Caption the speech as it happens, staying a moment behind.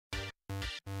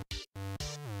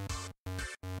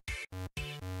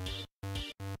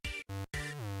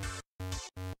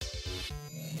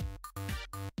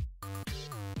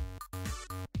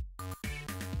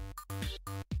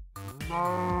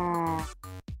Hello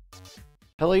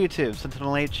YouTube,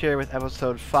 SentinalhMC here with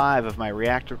episode 5 of my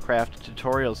ReactorCraft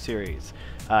tutorial series.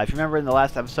 If you remember in the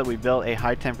last episode we built a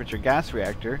high temperature gas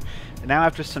reactor, and now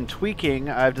after some tweaking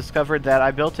I've discovered that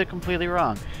I built it completely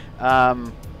wrong.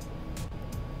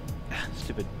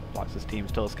 Stupid blocks of steam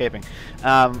still escaping.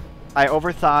 I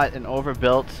overthought and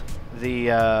overbuilt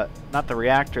the, not the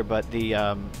reactor, but the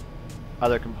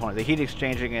other component, the heat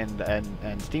exchanging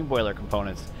and steam boiler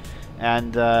components.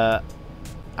 And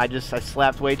I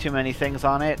slapped way too many things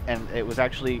on it, and it was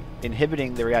actually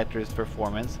inhibiting the reactor's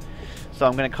performance. So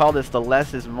I'm going to call this the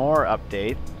less is more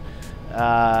update.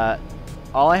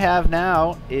 All I have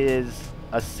now is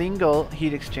a single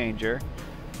heat exchanger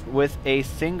with a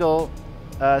single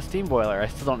steam boiler. I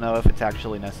still don't know if it's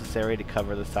actually necessary to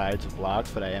cover the sides of blocks,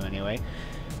 but I am anyway.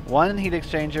 One heat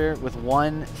exchanger with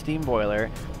one steam boiler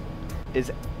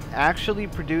is actually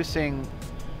producing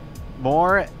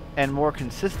more and more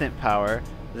consistent power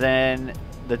than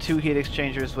the two heat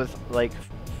exchangers with like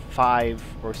 5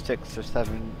 or 6 or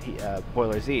 7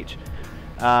 boilers each.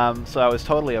 So I was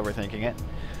totally overthinking it.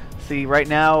 See, right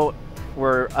now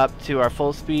we're up to our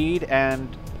full speed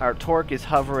and our torque is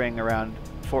hovering around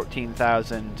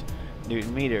 14,000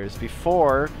 Newton meters.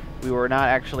 Before, we were not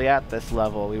actually at this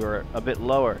level, we were a bit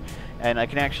lower. And I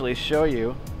can actually show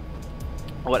you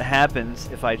what happens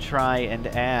if I try and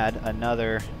add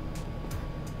another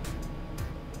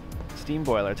steam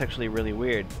boiler. It's actually really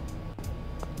weird.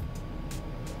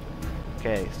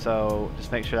 Okay, so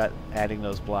just make sure that adding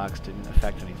those blocks didn't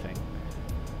affect anything.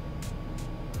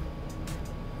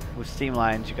 With steam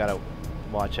lines, you gotta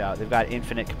watch out. They've got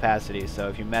infinite capacity, so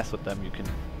if you mess with them, you can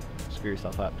screw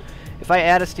yourself up. If I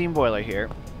add a steam boiler here,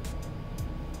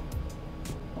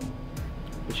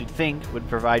 which you'd think would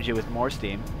provide you with more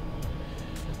steam,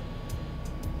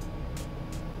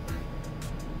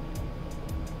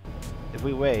 if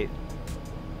we wait,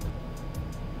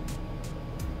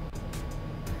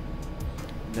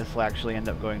 this will actually end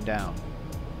up going down.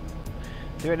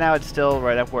 See, right now it's still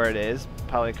right up where it is,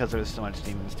 probably because there's so much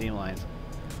steam in the steam lines.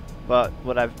 But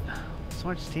so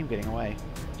much steam getting away.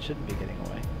 It shouldn't be getting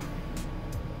away.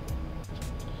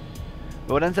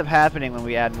 But what ends up happening when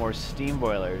we add more steam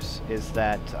boilers is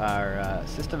that our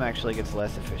system actually gets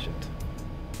less efficient.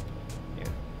 Here,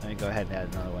 let me go ahead and add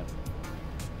another one.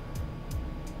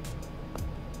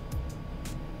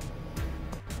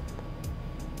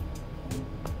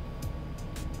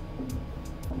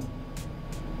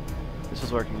 This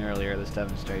was working earlier, this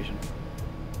demonstration.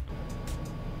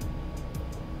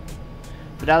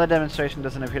 But now the demonstration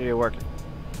doesn't appear to be working.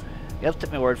 You have to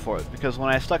take my word for it, because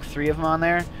when I stuck 3 of them on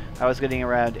there, I was getting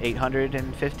around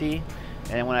 850,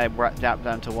 and when I dropped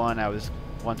down to 1, I was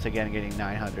once again getting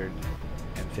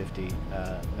 950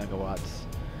 megawatts.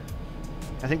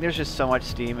 I think there's just so much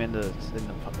steam in the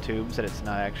tubes that it's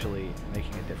not actually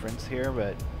making a difference here,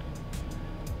 but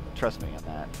trust me on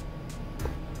that.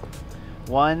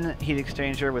 One heat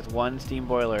exchanger with one steam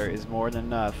boiler is more than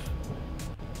enough.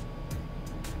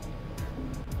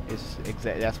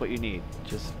 That's what you need.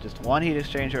 Just one heat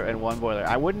exchanger and one boiler.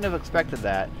 I wouldn't have expected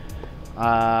that.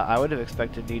 I would have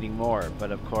expected needing more,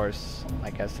 but of course,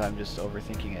 I guess I'm just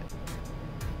overthinking it.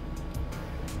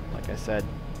 Like I said,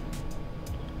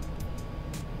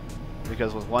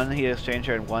 because with one heat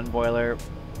exchanger and one boiler,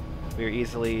 we're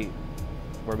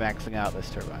maxing out this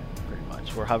turbine. Pretty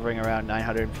much. We're hovering around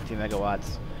 950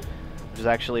 megawatts, which is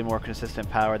actually more consistent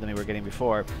power than we were getting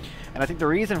before. And I think the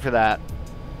reason for that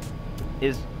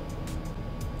is,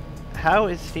 how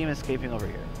is steam escaping over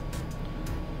here?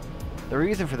 The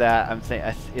reason for that, I'm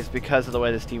saying, is because of the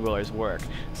way the steam boilers work.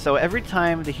 So every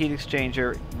time the heat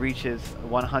exchanger reaches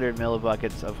 100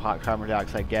 millibuckets of hot carbon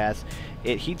dioxide gas,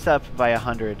 it heats up by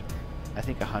 100, I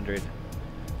think 100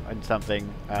 and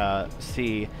something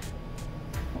C,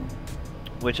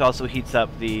 which also heats up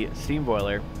the steam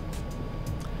boiler.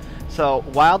 So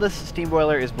while this steam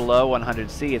boiler is below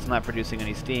 100 C, it's not producing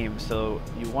any steam, so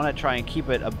you want to try and keep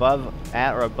it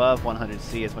at or above 100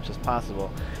 C as much as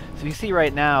possible. So you see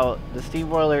right now, the steam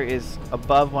boiler is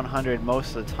above 100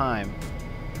 most of the time.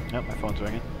 Nope, my phone's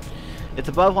ringing. It's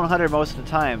above 100 most of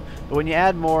the time, but when you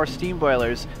add more steam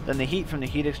boilers, then the heat from the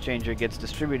heat exchanger gets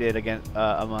distributed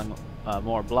among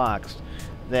more blocks.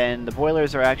 Then the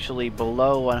boilers are actually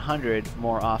below 100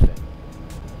 more often.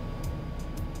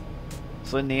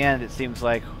 So in the end, it seems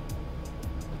like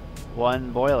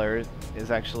one boiler is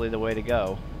actually the way to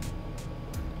go.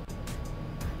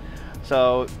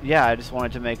 So yeah, I just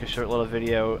wanted to make a short little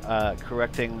video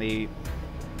correcting the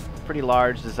pretty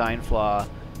large design flaw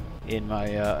in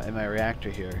my reactor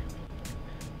here.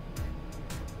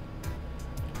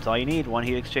 That's all you need, one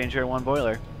heat exchanger and one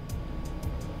boiler.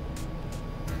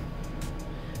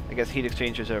 I guess heat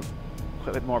exchangers are quite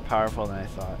a bit more powerful than I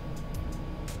thought.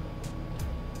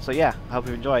 So yeah, I hope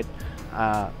you enjoyed.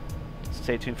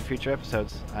 Stay tuned for future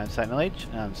episodes. I'm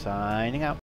SentinalH, and I'm signing out.